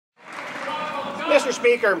Mr.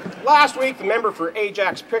 Speaker, last week the member for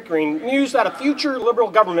Ajax Pickering mused that a future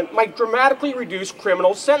Liberal government might dramatically reduce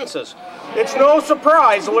criminal sentences. It's no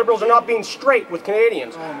surprise the Liberals are not being straight with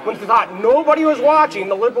Canadians. When they thought nobody was watching,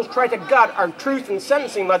 the Liberals tried to gut our truth in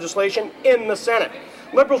sentencing legislation in the Senate.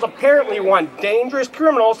 Liberals apparently want dangerous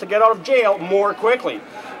criminals to get out of jail more quickly.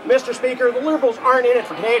 Mr. Speaker, the Liberals aren't in it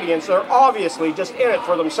for Canadians, they're obviously just in it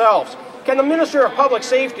for themselves. Can the Minister of Public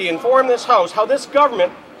Safety inform this House how this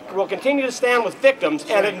government will continue to stand with victims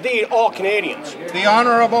and indeed all Canadians? The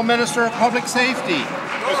Honourable Minister of Public Safety.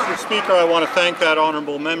 Mr. Speaker, I want to thank that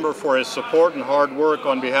honourable member for his support and hard work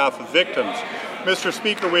on behalf of victims. Mr.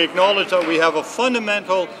 Speaker, we acknowledge that we have a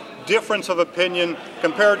fundamental difference of opinion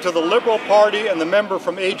compared to the Liberal Party and the member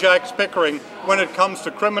from Ajax Pickering when it comes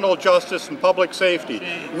to criminal justice and public safety.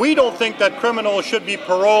 We don't think that criminals should be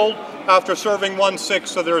paroled after serving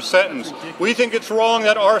 1/6 of their sentence. We think it's wrong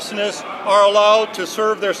that arsonists are allowed to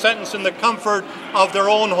serve their sentence in the comfort of their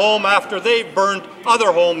own home after they've burnt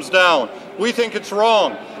other homes down. We think it's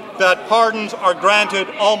wrong that pardons are granted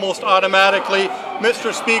almost automatically.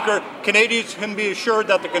 Mr. Speaker, Canadians can be assured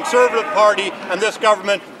that the Conservative Party and this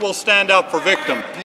government will stand up for victims.